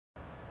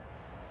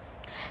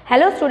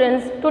Hello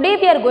students, today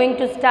we are going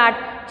to start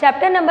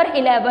chapter number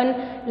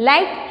 11,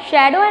 Light,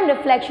 Shadow and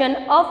Reflection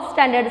of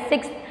Standard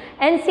 6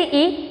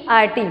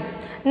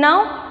 NCERT.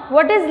 Now,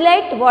 what is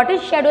light, what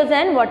is shadows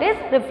and what is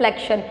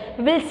reflection?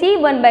 We will see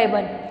one by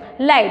one.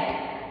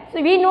 Light.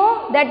 So, we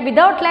know that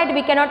without light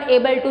we cannot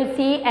able to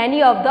see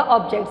any of the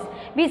objects.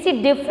 We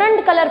see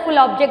different colorful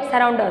objects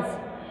around us.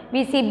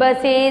 We see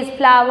buses,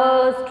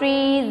 flowers,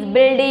 trees,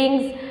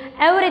 buildings,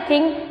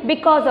 everything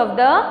because of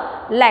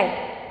the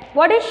light.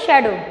 What is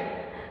shadow?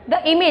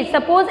 The image,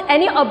 suppose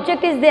any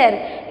object is there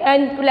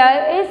in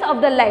place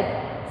of the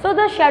light, so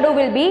the shadow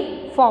will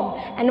be formed.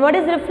 And what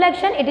is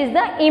reflection? It is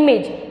the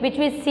image which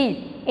we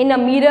see in a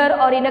mirror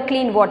or in a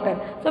clean water.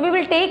 So, we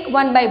will take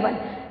one by one.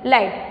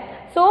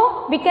 Light.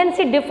 So, we can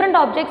see different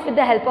objects with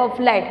the help of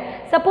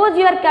light. Suppose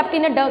you are kept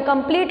in a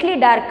completely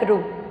dark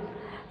room.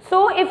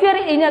 So, if you are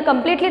in a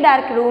completely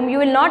dark room, you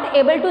will not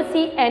able to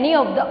see any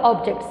of the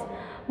objects.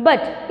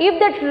 But if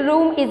that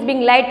room is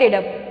being lighted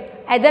up,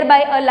 either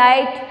by a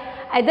light,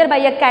 either by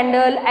a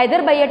candle,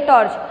 either by a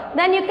torch,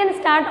 then you can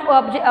start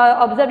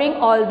observing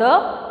all the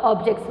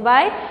objects.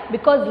 Why?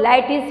 Because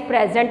light is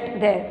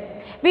present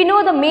there. We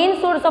know the main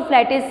source of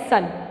light is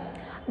sun.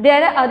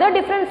 There are other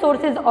different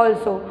sources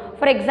also.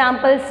 For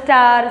example,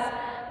 stars,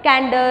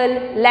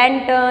 candle,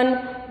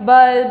 lantern,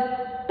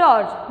 bulb,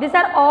 torch. These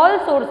are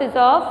all sources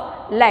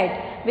of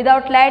light.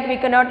 Without light we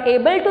cannot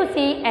able to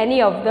see any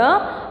of the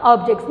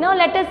objects. Now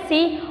let us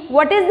see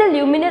what is the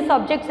luminous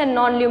objects and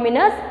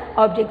non-luminous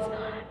objects.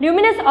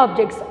 Luminous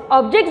objects,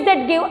 objects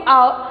that give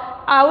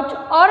out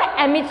or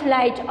emit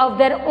light of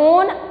their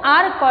own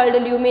are called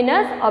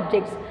luminous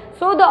objects.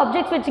 So, the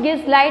objects which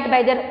gives light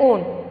by their own,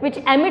 which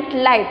emit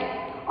light,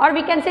 or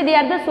we can say they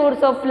are the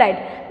source of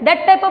light,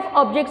 that type of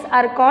objects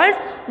are called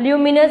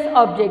luminous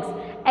objects.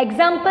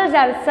 Examples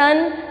are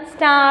sun,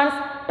 stars,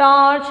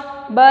 torch,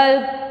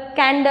 bulb,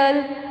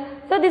 candle.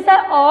 So, these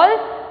are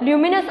all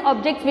luminous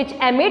objects which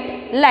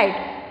emit light.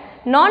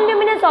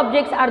 Non-luminous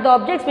objects are the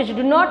objects which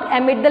do not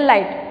emit the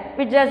light,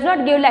 which does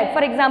not give light.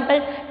 For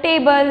example,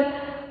 table,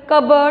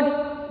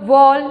 cupboard,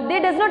 wall, they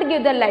does not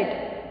give the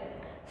light.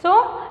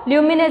 So,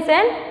 luminous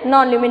and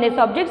non-luminous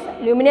objects,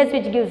 luminous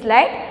which gives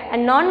light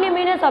and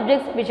non-luminous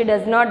objects which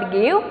does not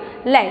give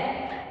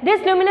light.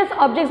 These luminous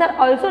objects are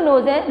also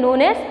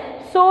known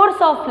as source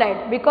of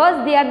light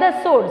because they are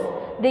the source.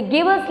 They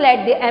give us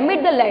light, they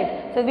emit the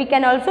light. So, we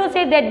can also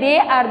say that they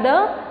are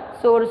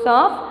the source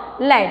of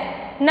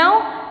light.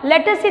 Now,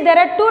 let us see there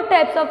are two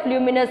types of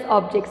luminous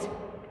objects.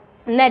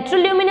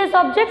 Natural luminous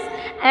objects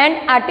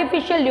and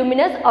artificial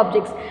luminous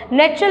objects.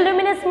 Natural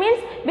luminous means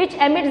which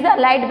emits the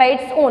light by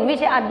its own,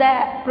 which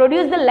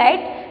produce the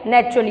light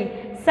naturally.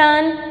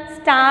 Sun,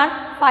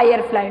 star,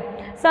 firefly.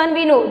 Sun,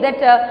 we know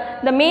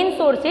that the main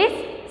source is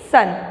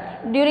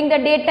sun. During the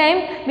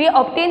daytime we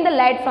obtain the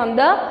light from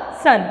the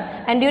sun,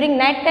 and during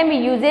night time we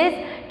uses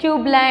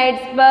tube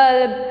lights,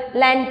 bulb,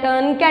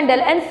 lantern,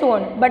 candle and so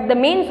on. But the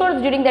main source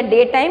during the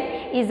daytime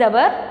is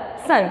our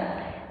sun.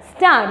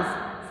 Stars.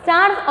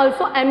 Stars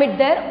also emit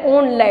their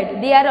own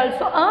light. They are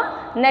also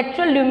a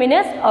natural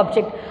luminous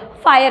object.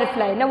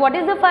 Firefly. Now what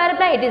is the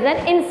firefly? It is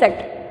an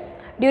insect.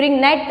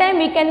 During night time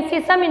we can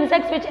see some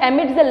insects which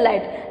emits the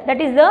light. That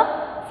is the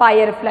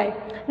firefly.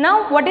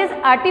 Now what is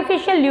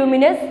artificial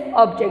luminous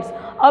objects?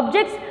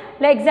 Objects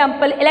like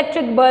example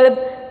electric bulb,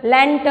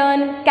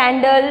 lantern,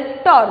 candle,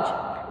 torch.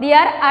 They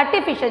are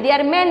artificial. They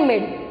are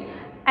man-made.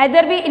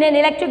 Either we in an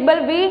electric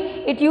bulb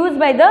it used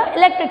by the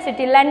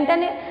electricity.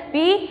 Lantern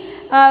we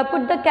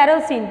put the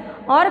kerosene,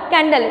 or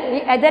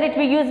candle either it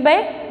be used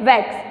by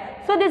wax.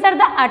 So, these are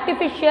the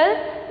artificial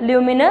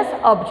luminous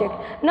object.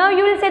 Now,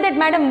 you will say that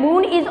madam,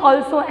 moon is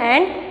also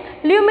an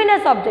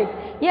luminous object.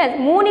 Yes,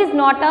 moon is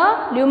not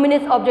a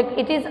luminous object,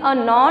 it is a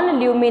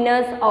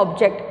non-luminous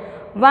object.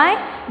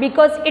 Why?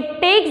 Because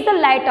it takes the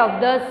light of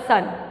the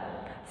sun.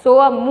 So,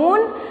 a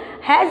moon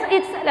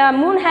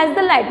has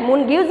the light,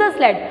 moon gives us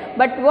light,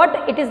 but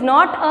what it is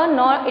not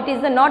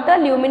a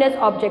luminous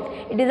object,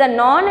 it is a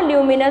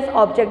non-luminous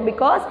object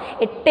because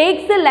it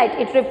takes the light,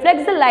 it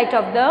reflects the light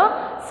of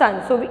the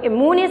sun. So,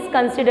 moon is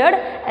considered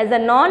as a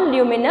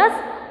non-luminous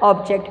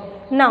object.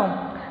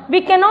 Now,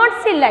 we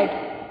cannot see light,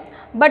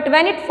 but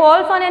when it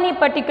falls on any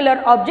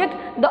particular object,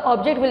 the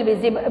object will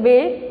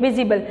be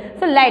visible.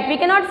 So, light, we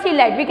cannot see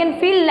light, we can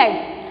feel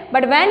light,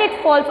 but when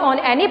it falls on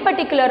any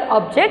particular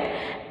object,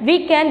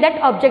 that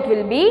object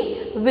will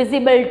be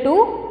visible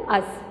to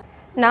us.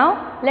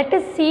 Now, let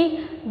us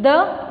see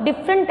the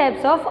different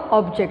types of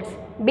objects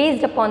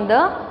based upon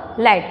the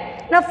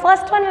light. Now,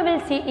 first one we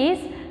will see is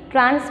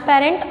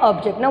transparent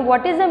object. Now,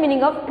 what is the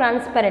meaning of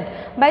transparent?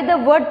 By the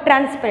word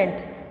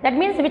transparent, that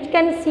means which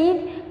can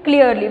see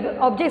clearly,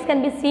 objects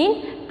can be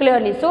seen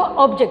clearly. So,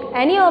 object,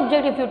 any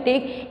object if you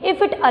take,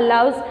 if it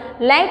allows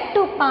light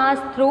to pass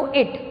through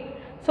it.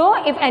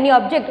 So, if any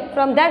object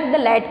from that the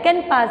light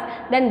can pass,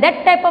 then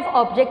that type of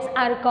objects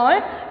are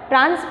called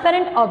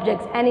transparent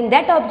objects, and in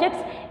that objects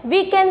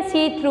we can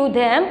see through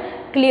them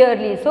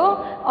clearly. So,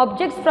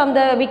 objects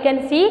we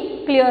can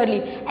see clearly.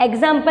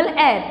 Example,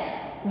 air.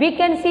 We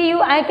can see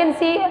I can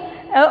see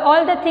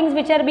all the things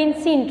which are being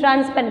seen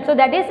transparent. So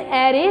that is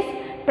air is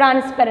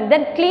transparent.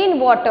 Then clean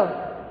water.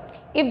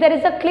 If there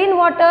is a clean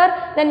water,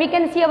 then we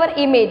can see our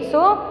image.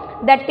 So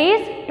that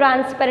is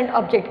transparent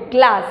object.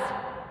 Glass.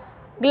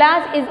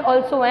 Glass is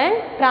also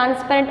an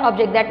transparent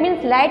object. That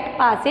means light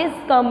passes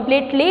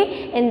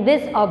completely in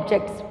this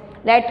objects.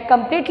 Light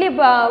completely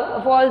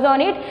falls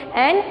on it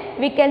and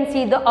we can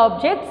see the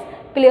objects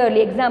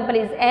clearly. Example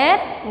is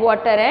air,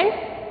 water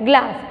and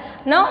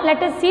glass. Now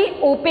let us see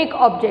opaque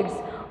objects.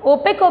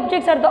 Opaque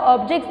objects are the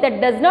objects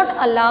that does not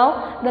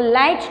allow the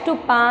light to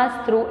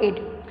pass through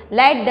it.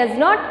 Light does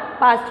not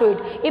pass through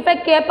it. If I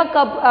keep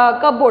a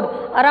cupboard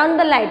around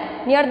the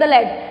light, near the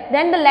light,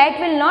 then the light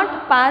will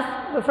not pass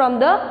from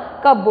the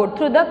cupboard,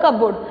 through the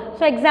cupboard.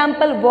 So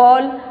example,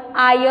 wall,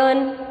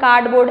 iron,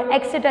 cardboard,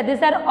 etc.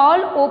 These are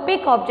all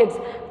opaque objects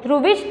through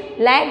which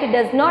light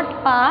does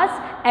not pass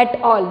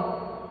at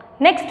all.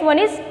 Next one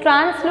is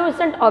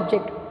translucent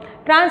object.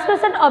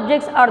 Translucent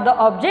objects are the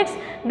objects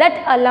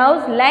that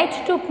allows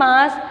light to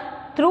pass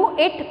through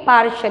it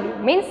partially,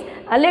 means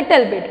a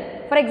little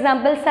bit. For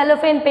example,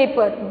 cellophane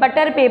paper,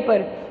 butter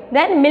paper,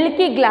 then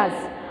milky glass,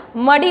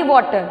 muddy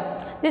water.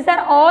 These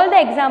are all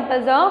the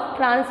examples of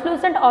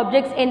translucent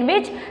objects in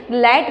which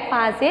light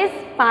passes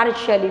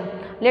partially.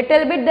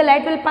 Little bit the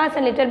light will pass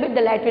and little bit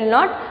the light will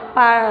not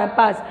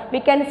pass. We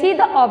can see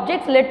the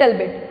objects little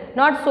bit,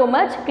 not so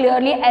much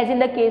clearly as in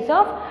the case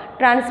of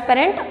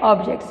transparent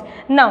objects.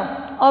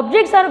 Now,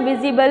 objects are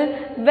visible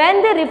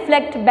when they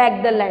reflect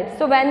back the light.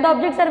 So, when the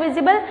objects are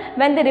visible,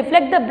 when they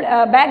reflect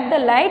back the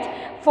light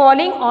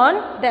falling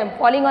on them,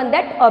 falling on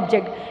that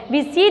object.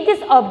 We see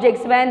these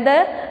objects when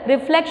the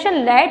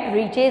reflection light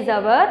reaches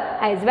our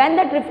eyes. When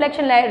that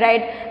reflection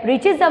light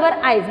reaches our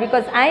eyes,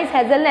 because eyes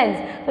has a lens,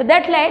 so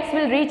that lights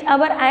will reach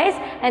our eyes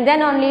and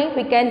then only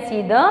we can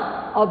see the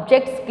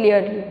objects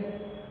clearly.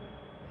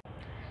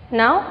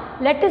 Now,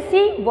 let us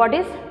see what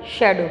is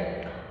shadow.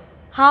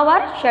 How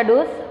are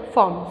shadows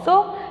formed?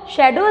 So,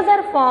 shadows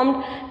are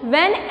formed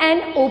when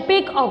an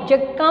opaque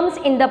object comes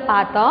in the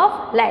path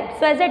of light.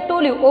 So, as I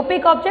told you,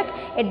 opaque object,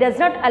 it does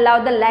not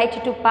allow the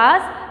light to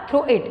pass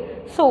through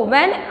it. So,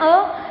 when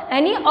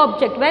any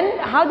object,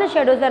 how the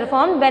shadows are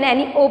formed? When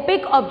any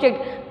opaque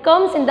object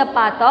comes in the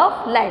path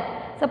of light.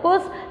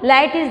 Suppose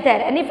light is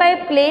there and if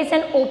I place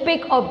an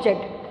opaque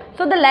object,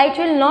 so the light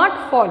will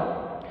not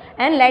fall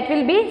and light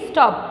will be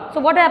stopped. So,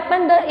 what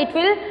happens?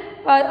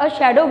 A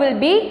shadow will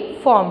be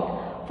formed.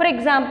 For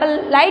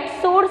example,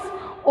 light source,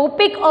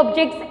 opaque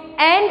objects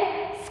and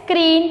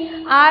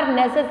screen are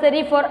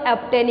necessary for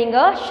obtaining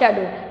a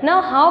shadow.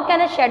 Now, how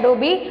can a shadow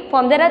be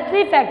formed? There are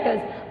three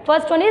factors.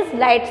 First one is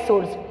light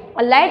source.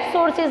 A light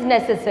source is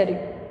necessary.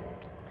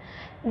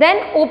 Then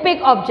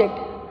opaque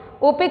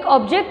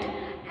object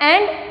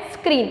and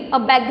screen. A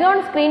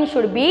background screen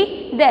should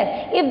be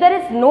there. If there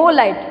is no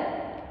light,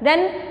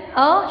 then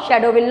a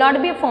shadow will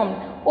not be formed.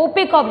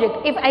 Opaque object,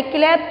 if I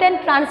kept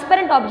a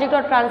transparent object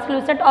or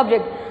translucent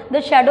object,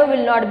 the shadow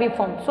will not be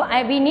formed. So,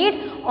 we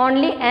need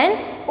only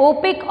an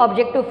opaque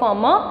object to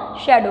form a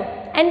shadow.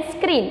 And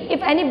screen,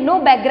 if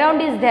no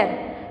background is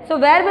there, so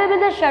where will be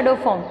the shadow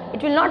form?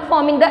 It will not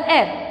form in the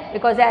air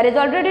because air is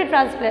already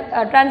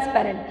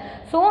transparent.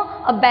 So,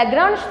 a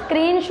background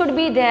screen should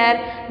be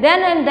there,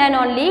 then and then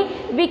only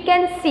we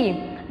can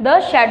see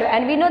the shadow,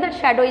 and we know that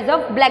shadow is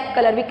of black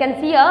color. We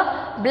can see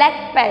a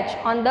black patch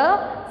on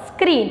the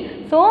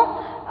screen.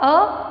 So,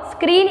 a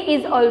screen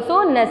is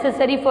also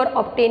necessary for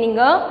obtaining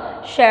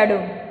a shadow.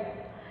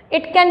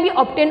 It can be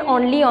obtained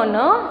only on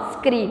a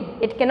screen.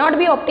 It cannot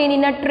be obtained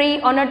in a tree,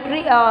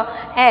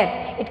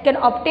 air. It can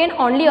obtain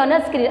only on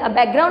a screen. A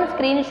background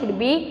screen should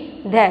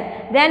be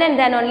there. Then and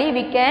then only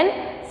we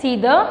can see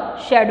the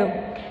shadow.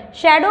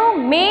 Shadow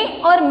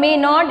may or may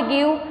not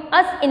give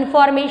us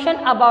information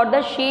about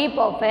the shape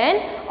of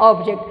an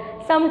object.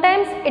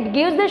 Sometimes it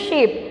gives the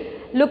shape.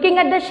 Looking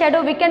at the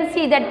shadow, we can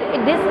see that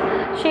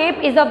this shape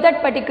is of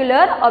that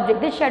particular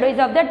object. This shadow is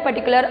of that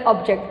particular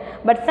object.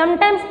 But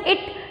sometimes it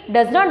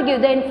does not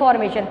give the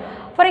information.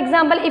 For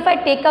example, if I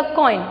take a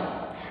coin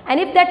and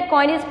if that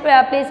coin is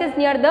placed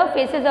near the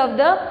faces of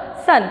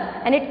the sun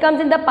and it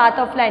comes in the path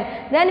of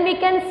light, then we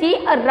can see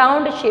a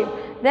round shape.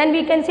 Then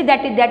we can see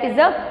that is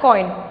a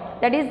coin.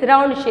 That is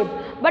round shape.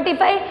 But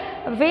if I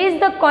face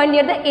the coin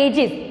near the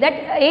edges, that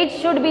edge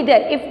should be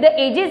there. If the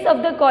edges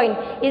of the coin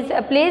is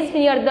placed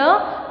near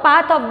the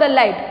path of the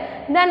light,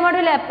 then what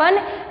will happen?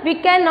 We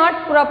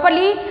cannot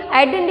properly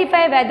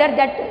identify whether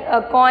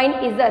that coin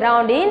is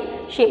round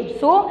in shape.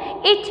 So,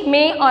 it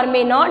may or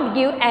may not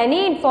give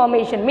any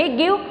information, may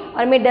give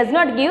or may does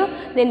not give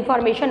the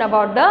information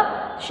about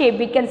the shape.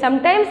 We can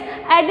sometimes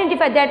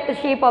identify that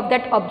shape of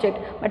that object,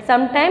 but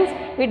sometimes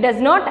it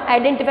does not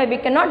identify. We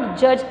cannot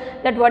judge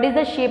that what is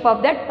the shape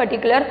of that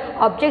particular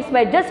object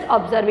by just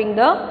observing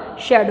the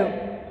shadow.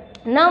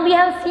 Now, we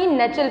have seen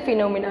natural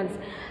phenomena,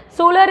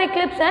 solar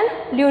eclipse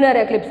and lunar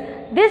eclipse.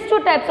 These two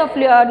types of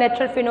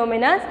natural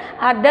phenomena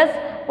are thus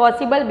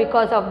possible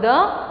because of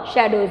the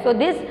shadows. So,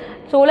 this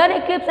solar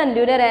eclipse and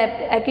lunar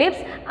eclipse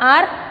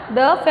are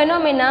the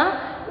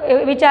phenomena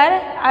which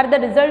are the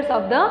results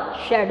of the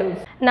shadows.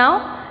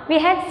 Now, we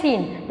had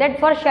seen that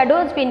for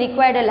shadows we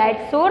required a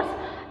light source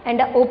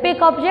and an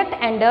opaque object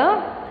and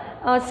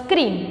a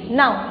screen.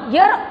 Now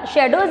here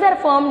shadows are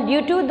formed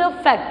due to the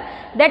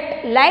fact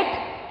that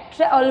light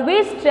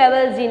always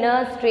travels in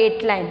a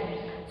straight line.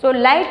 So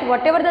light,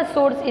 whatever the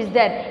source is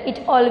there,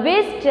 it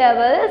always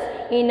travels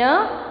in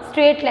a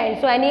straight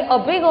line. So any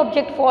big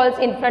object falls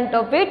in front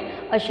of it,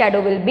 a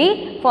shadow will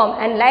be formed,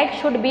 and light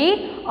should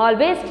be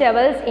always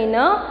travels in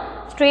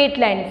a straight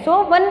line.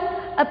 So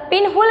a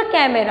pinhole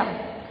camera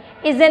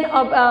is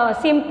a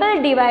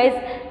simple device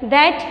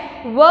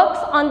that works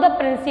on the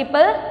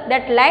principle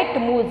that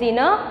light moves in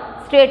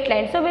a straight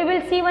line. So we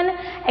will see one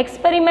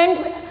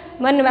experiment,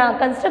 one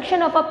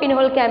construction of a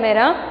pinhole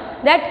camera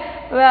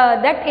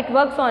that it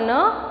works on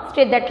a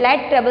straight, that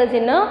light travels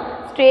in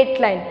a straight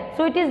line.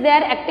 So it is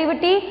their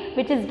activity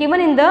which is given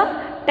in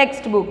the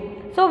textbook.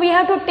 So we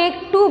have to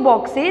take two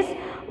boxes,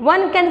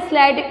 one can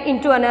slide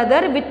into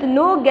another with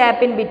no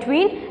gap in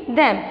between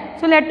them.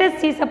 So let us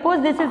see,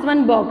 suppose this is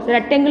one box,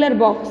 rectangular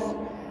box.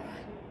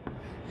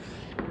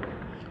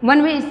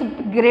 One way is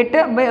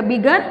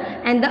bigger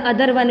and the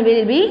other one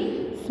will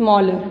be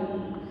smaller.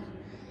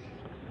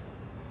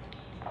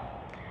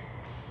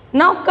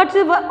 Now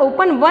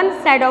open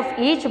one side of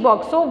each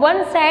box. So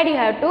one side you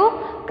have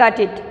to cut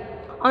it.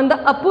 On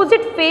the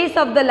opposite face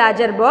of the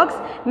larger box,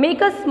 make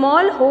a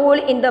small hole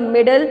in the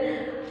middle.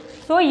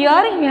 So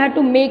here you have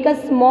to make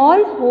a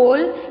small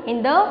hole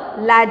in the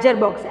larger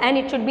box and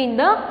it should be in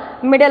the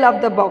middle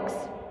of the box.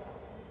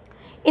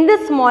 In the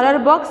smaller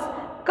box,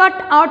 cut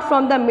out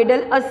from the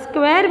middle a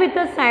square with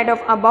a side of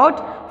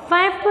about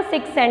 5 to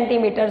 6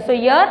 centimeters. So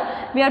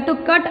here we have to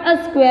cut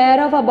a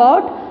square of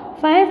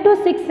about 5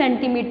 to 6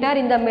 centimeter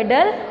in the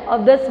middle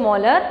of the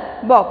smaller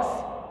box.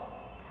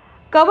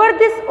 Cover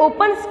this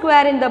open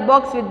square in the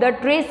box with the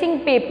tracing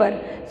paper.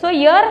 So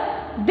here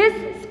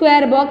this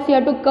square box you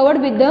have to cover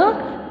with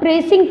the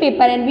tracing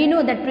paper, and we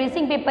know that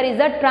tracing paper is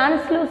a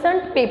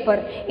translucent paper.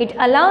 It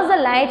allows the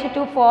light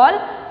to fall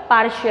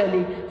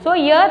partially. So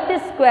here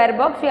this square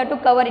box we have to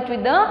cover it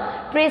with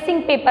the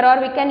tracing paper,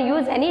 or we can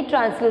use any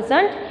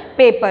translucent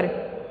paper.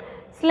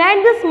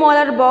 Slide the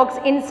smaller box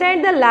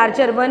inside the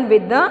larger one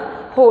with the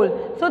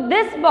hole. So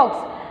this box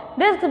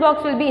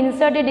will be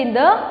inserted in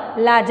the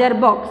larger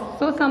box.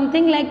 So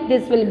something like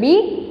this will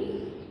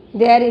be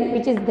there,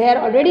 which is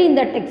there already in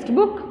the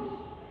textbook.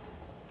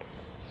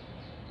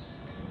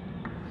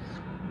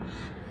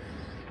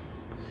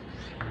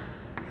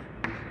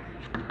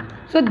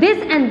 So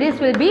this and this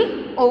will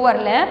be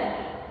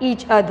overlap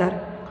each other.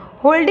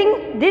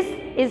 Holding this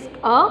is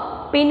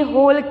a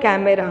pinhole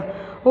camera.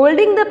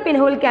 Holding the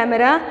pinhole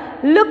camera,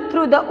 look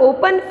through the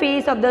open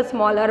face of the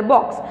smaller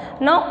box.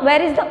 Now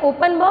where is the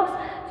open box?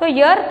 So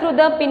here through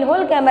the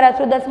pinhole camera,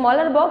 through the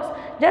smaller box,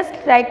 just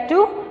try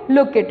to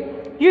look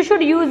it. You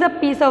should use a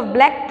piece of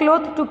black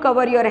cloth to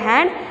cover your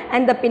hand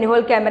and the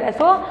pinhole camera.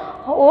 So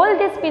all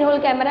this pinhole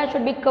camera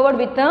should be covered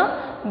with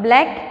a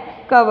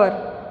black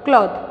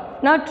cloth.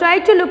 Now try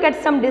to look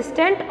at some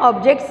distant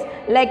objects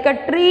like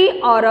a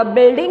tree or a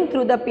building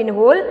through the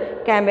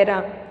pinhole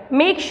camera.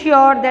 Make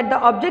sure that the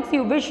objects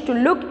you wish to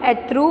look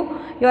at through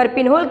your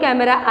pinhole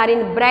camera are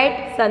in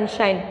bright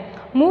sunshine.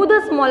 Move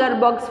the smaller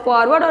box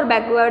forward or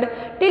backward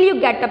till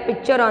you get a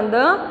picture on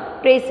the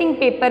tracing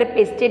paper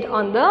pasted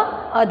on the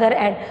other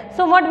end.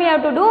 So what we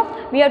have to do?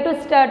 We have to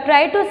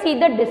try to see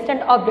the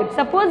distant object.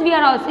 Suppose we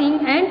are seeing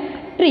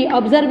a tree,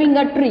 observing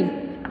a tree,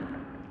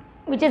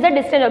 which is a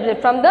distant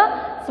object from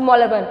the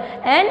smaller one,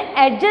 and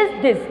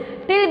adjust this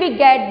till we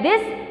get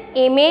this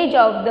image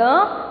of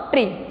the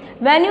tree.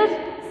 When you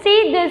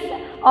see this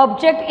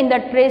object in the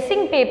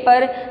tracing paper,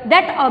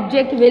 that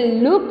object will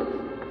look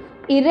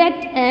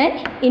erect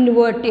and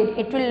inverted.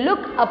 It will look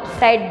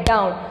upside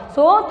down.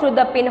 So through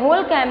the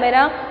pinhole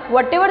camera,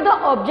 whatever the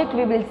object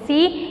we will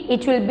see,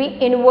 it will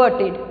be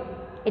inverted.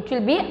 It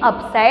will be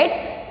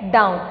upside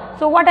down.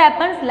 So what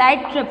happens?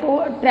 Light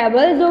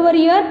travels over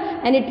here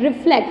and it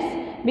reflects,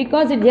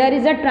 because here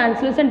is a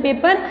translucent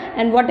paper,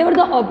 and whatever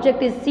the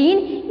object is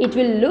seen, it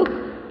will look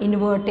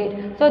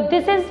inverted. So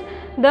this is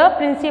the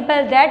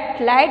principle that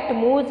light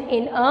moves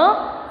in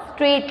a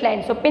straight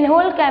line. So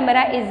pinhole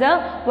camera is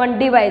a one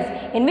device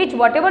in which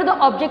whatever the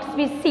objects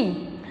we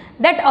see,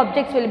 that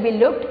objects will be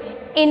looked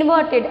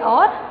inverted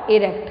or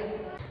erect.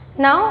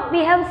 Now we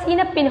have seen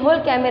a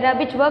pinhole camera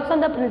which works on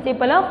the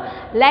principle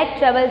of light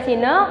travels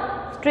in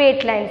a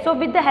straight line. So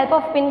with the help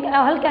of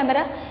pinhole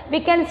camera, we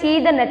can see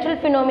the natural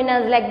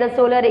phenomena like the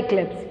solar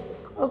eclipse.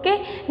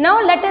 Okay.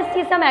 Now let us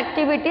see some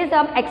activities,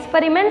 some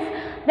experiments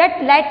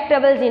that light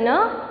travels in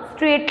a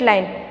straight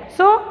line.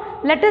 So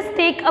let us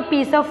take a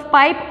piece of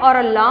pipe or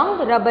a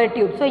long rubber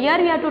tube. So here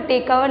we have to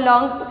take our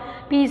long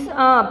piece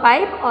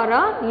pipe or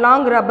a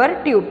long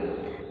rubber tube.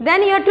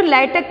 Then you have to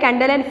light a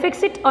candle and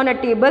fix it on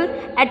a table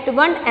at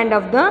one end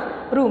of the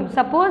room.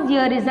 Suppose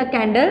here is a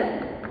candle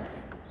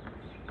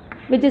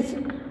which is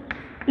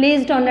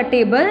placed on a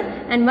table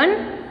and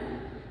one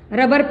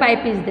rubber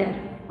pipe is there,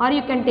 or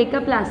you can take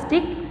a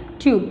plastic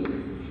tube.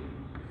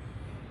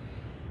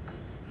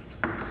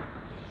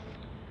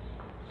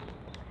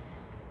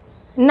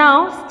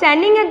 Now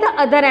standing at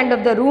the other end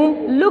of the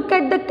room, look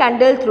at the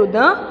candle through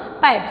the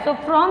pipe. So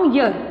from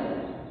here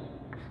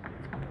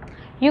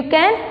you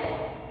can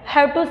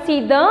have to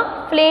see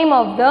the flame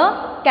of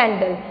the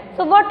candle.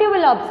 So what you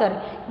will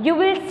observe? You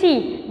will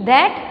see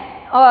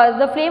that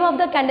the flame of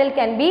the candle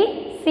can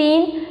be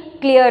seen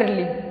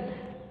clearly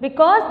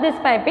because this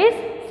pipe is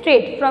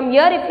straight. From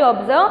here if you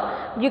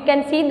observe, you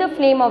can see the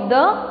flame of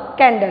the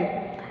candle.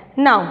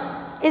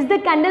 Now is the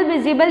candle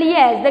visible?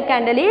 Yes, the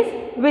candle is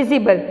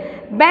visible.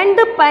 Bend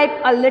the pipe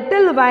a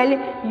little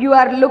while you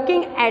are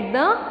looking at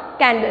the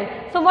candle.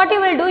 So what you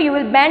will do? You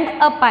will bend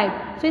a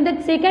pipe. So in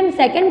the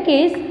second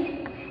case,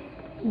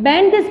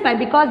 bend this pipe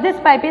because this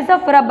pipe is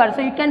of rubber.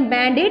 So you can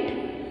bend it.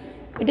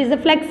 It is a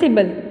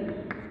flexible.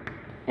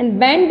 And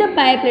bend the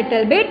pipe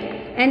little bit.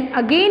 And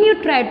again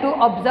you try to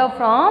observe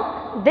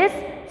from this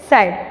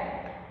side.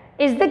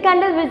 Is the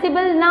candle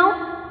visible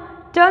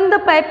now? Turn the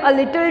pipe a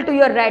little to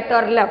your right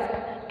or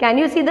left. Can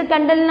you see the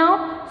candle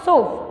now?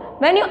 So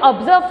when you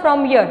observe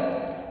from here,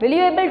 will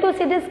you able to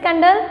see this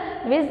candle?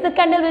 Is the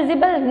candle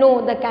visible?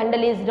 No, the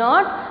candle is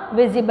not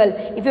visible.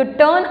 If you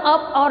turn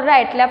up or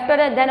right, left or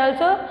right, then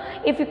also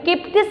if you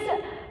keep this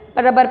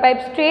rubber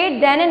pipe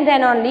straight, then and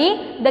then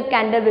only the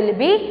candle will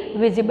be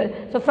visible.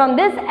 So from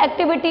this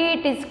activity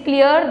it is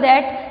clear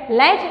that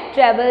light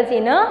travels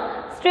in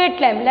a straight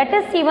line. Let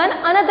us see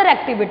another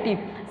activity.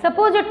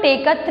 Suppose you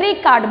take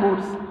 3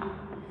 cardboards.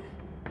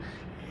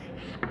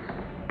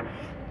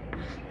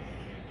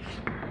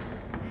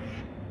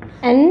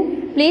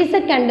 And place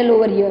a candle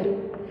over here.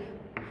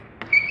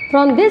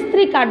 From these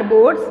 3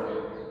 cardboards,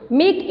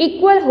 make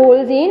equal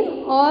holes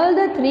in all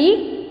the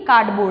 3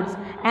 cardboards,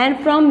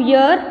 and from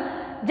here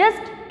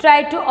just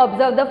try to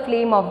observe the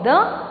flame of the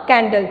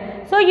candle.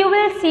 So you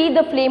will see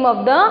the flame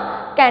of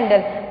the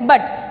candle,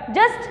 but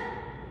just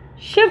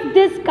shift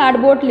this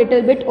cardboard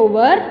little bit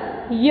over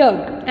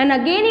here, and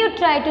again you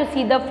try to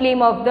see the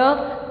flame of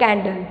the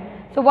candle.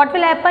 So what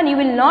will happen? You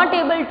will not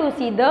able to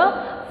see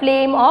the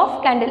flame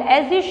of candle.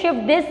 As you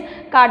shift this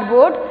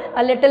cardboard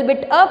a little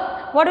bit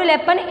up, what will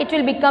happen? It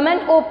will become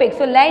an opaque.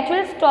 So light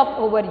will stop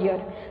over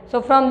here.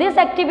 So from this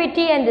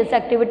activity and this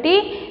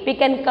activity, we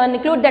can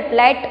conclude that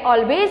light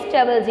always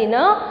travels in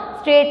a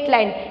straight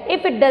line.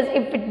 If it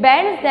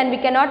bends, then we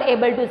cannot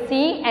able to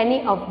see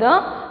any of the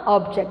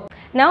object.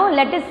 Now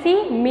let us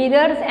see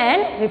mirrors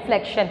and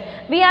reflection.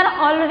 We are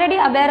already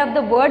aware of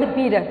the word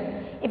mirror.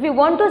 If we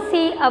want to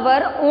see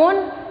our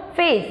own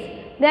face,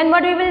 then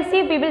what we will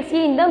see? We will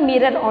see in the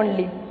mirror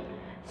only.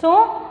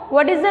 So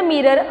what is a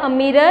mirror? A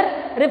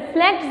mirror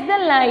reflects the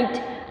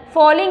light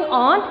falling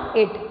on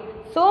it.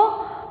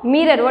 So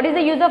mirror, what is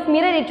the use of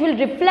mirror? It will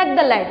reflect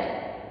the light.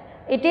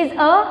 It is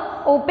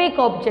a opaque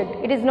object.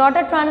 It is not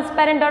a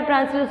transparent or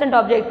translucent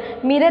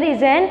object. Mirror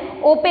is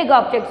an opaque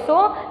object.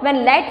 So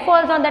when light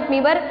falls on that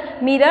mirror,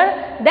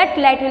 that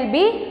light will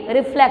be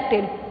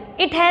reflected.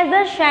 It has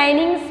a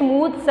shining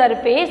smooth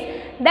surface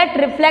that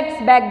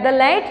reflects back the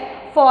light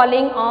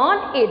falling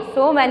on it.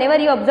 So whenever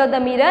you observe the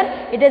mirror,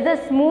 it is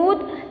a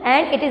smooth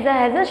and it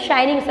has a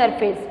shining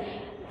surface.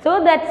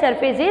 So that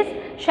surface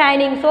is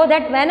shining, so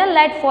that when a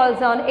light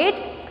falls on it,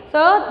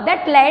 so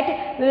that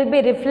light will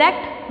be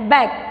reflect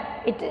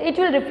back. It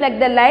will reflect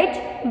the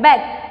light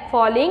back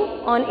falling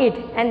on it,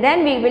 and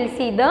then we will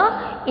see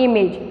the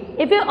image.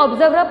 If you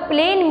observe a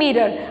plane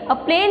mirror,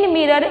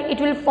 it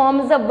will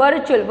forms a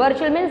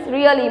virtual means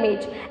real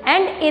image,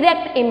 and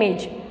erect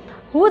image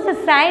whose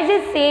size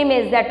is same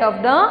as that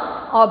of the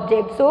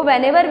object. So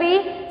whenever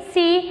we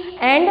see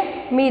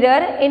and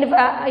mirror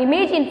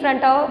image in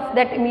front of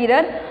that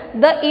mirror,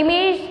 the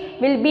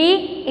image will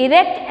be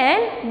erect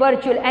and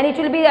virtual, and it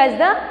will be as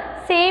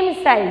the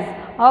same size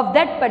of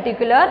that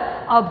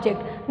particular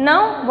object.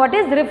 Now what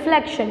is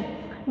reflection?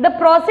 The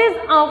process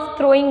of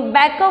throwing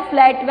back of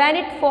light when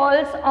it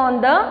falls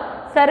on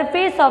the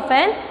surface of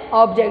an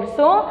object.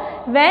 So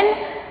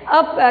when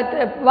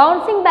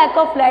bouncing back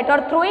of light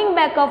or throwing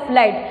back of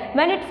light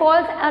when it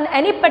falls on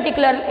any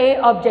particular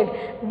object,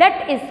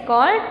 that is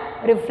called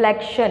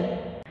reflection.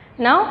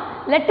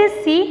 Now let us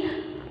see,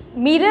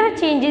 mirror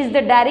changes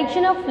the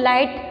direction of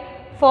light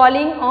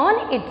falling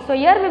on it. So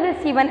here we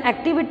will see one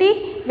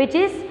activity which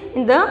is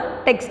in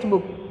the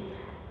textbook.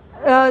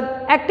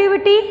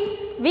 Activity,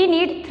 we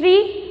need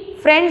 3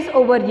 friends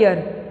over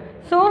here.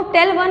 So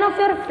tell one of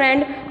your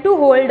friend to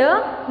hold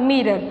a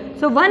mirror.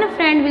 So one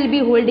friend will be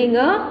holding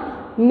a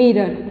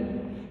mirror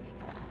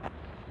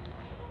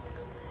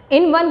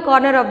in one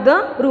corner of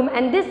the room,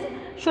 and this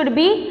should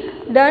be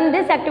done,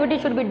 this activity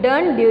should be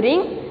done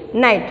during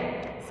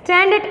night.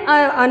 Stand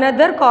at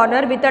another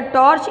corner with a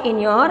torch in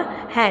your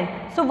hand.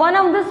 So one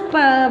of this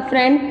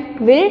friend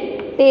will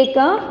take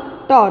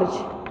a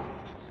torch.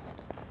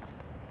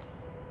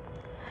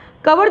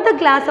 Cover the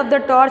glass of the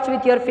torch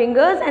with your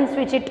fingers and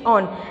switch it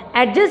on.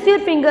 Adjust your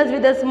fingers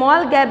with a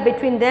small gap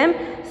between them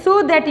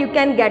so that you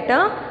can get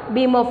a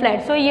beam of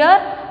light. So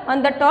here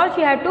on the torch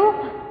you have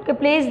to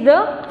place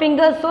the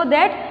fingers so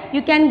that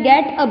you can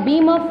get a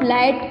beam of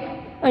light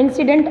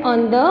incident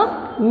on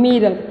the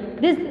mirror.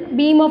 This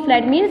beam of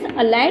light means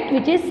a light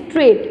which is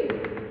straight.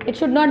 It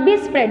should not be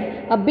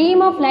spread. A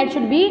beam of light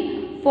should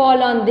be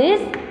fall on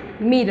this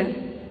mirror.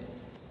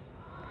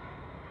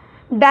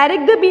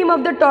 Direct the beam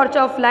of the torch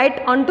of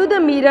light onto the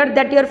mirror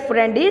that your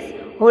friend is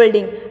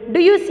holding. Do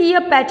you see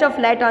a patch of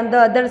light on the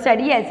other side?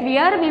 Yes,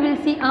 here we will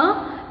see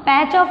a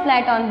patch of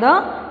light on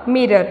the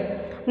mirror.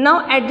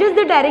 Now adjust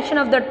the direction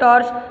of the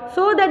torch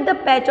so that the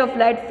patch of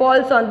light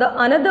falls on the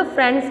another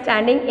friend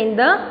standing in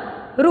the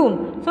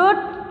room.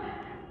 So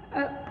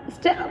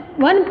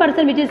one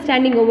person which is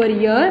standing over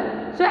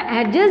here, so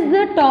adjust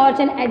the torch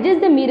and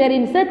adjust the mirror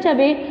in such a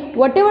way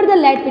whatever the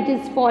light which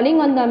is falling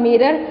on the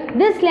mirror,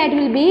 this light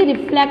will be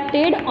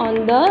reflected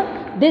on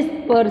this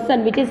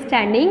person which is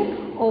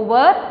standing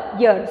over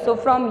here. So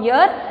from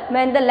here,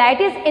 when the light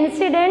is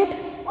incident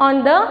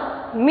on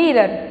the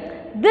mirror,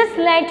 this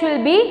light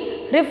will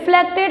be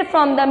reflected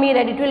from the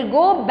mirror. It will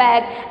go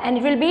back and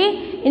it will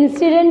be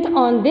incident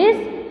on this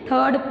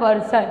third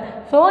person.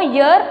 So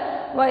here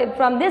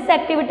from this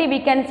activity we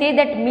can say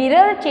that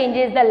mirror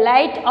changes the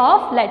light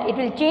of light. It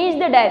will change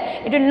the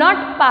direction. It will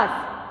not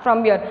pass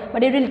from here,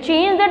 but it will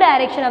change the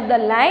direction of the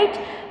light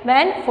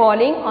when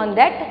falling on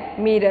that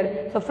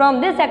mirror. So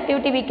from this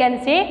activity we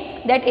can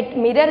say that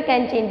mirror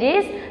can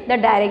changes the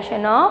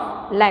direction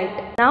of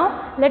light.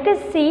 Now let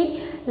us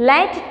see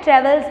light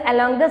travels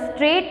along the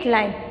straight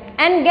line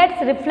and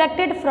gets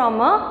reflected from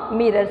a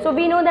mirror. So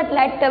we know that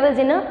light travels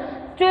in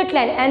a straight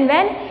line, and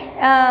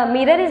when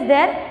mirror is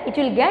there, it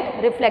will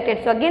get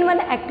reflected. So again one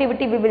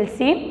activity we will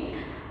see.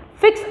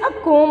 Fix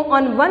a comb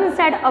on one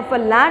side of a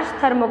large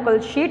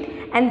thermocol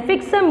sheet and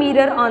fix a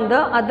mirror on the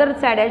other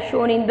side as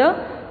shown in the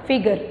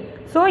figure.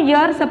 So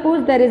here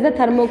suppose there is a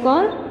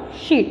thermocol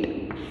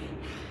sheet.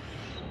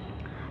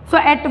 So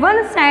at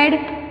one side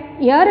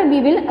here we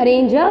will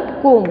arrange a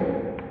comb.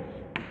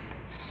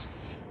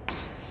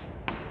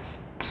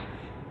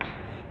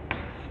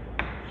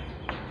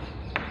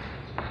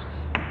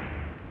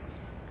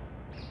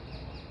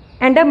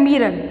 And a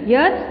mirror.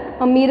 Here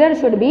a mirror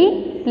should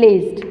be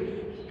placed.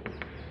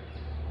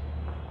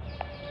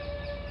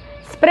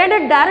 Spread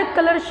a dark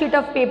color sheet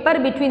of paper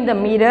between the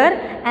mirror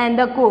and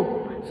the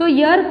comb. So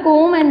here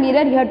comb and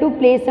mirror you have to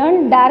place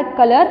on dark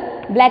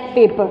color black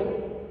paper.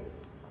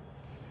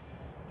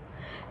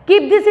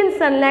 Keep this in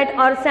sunlight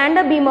or send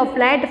a beam of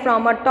light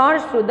from a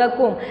torch through the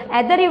comb.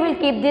 Either you will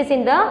keep this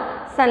in the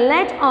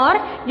sunlight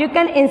or you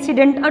can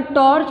incident a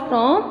torch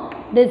from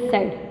this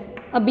side,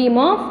 a beam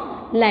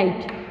of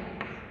light.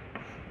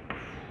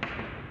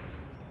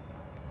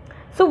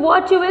 So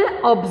what you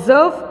will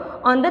observe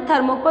on the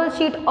thermocol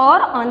sheet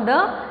or on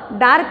the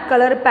dark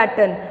color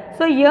pattern.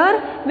 So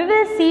here we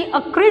will see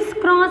a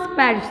crisscross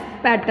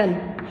pattern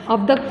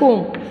of the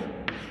comb,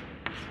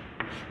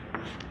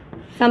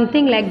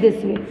 something like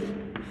this way.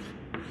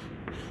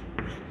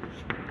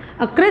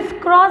 A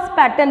crisscross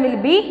pattern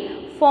will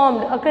be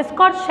formed, a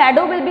crisscross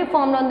shadow will be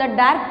formed on the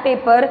dark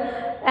paper,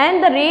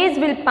 and the rays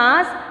will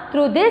pass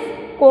through this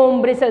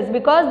comb bristles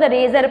because the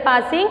rays are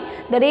passing,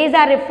 the rays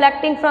are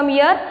reflecting from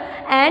here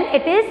and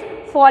it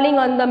is falling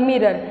on the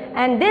mirror,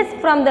 and this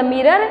from the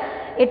mirror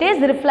it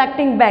is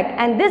reflecting back,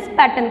 and this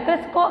pattern,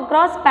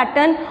 crisscross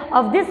pattern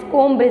of this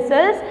comb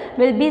bristles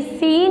will be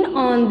seen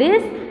on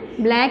this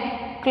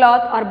black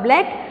cloth or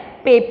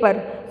black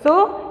paper.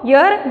 So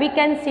here we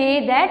can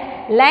say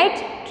that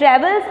light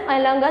travels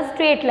along a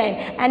straight line,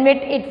 and when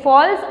it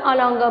falls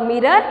along a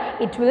mirror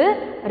it will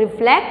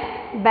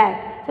reflect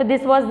back. So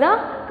this was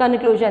the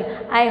conclusion.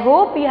 I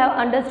hope you have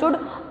understood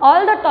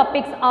all the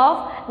topics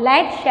of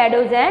light,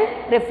 shadows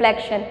and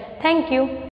reflection. Thank you.